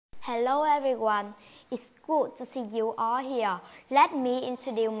Hello everyone, it's good to see you all here. Let me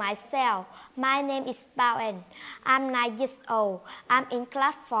introduce myself. My name is Bảo Anh. I'm 9 years old. I'm in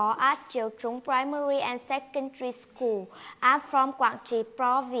class 4 at Trung Primary and Secondary School. I'm from Quảng Trị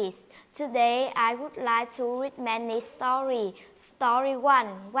Province. Today I would like to read many stories. Story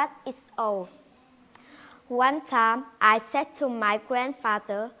 1, What is old? One time I said to my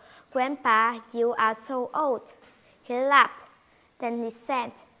grandfather, "Grandpa, you are so old." He laughed. Then he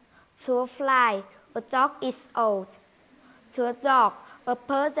said, "To a fly, a dog is old. To a dog, a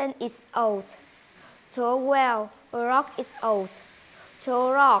person is old. To a whale, a rock is old. To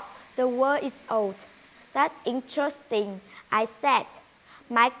a rock, the world is old." "That's interesting," I said.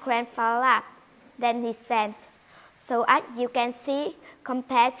 My grandfather laughed. Then he said, "So as you can see,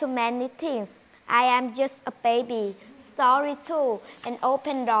 compared to many things, I am just a baby." Story 2, An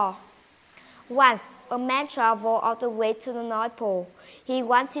open door. Once, a man traveled all the way to the North Pole. He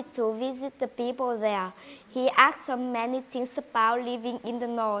wanted to visit the people there. He asked them many things about living in the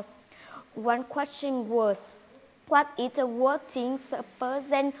North. One question was, "What is the worst thing a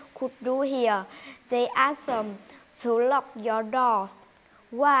person could do here?" They answered, "To lock your doors."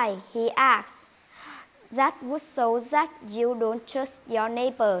 "Why?" he asked. "That would show that you don't trust your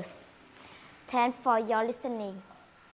neighbors." Thanks for your listening.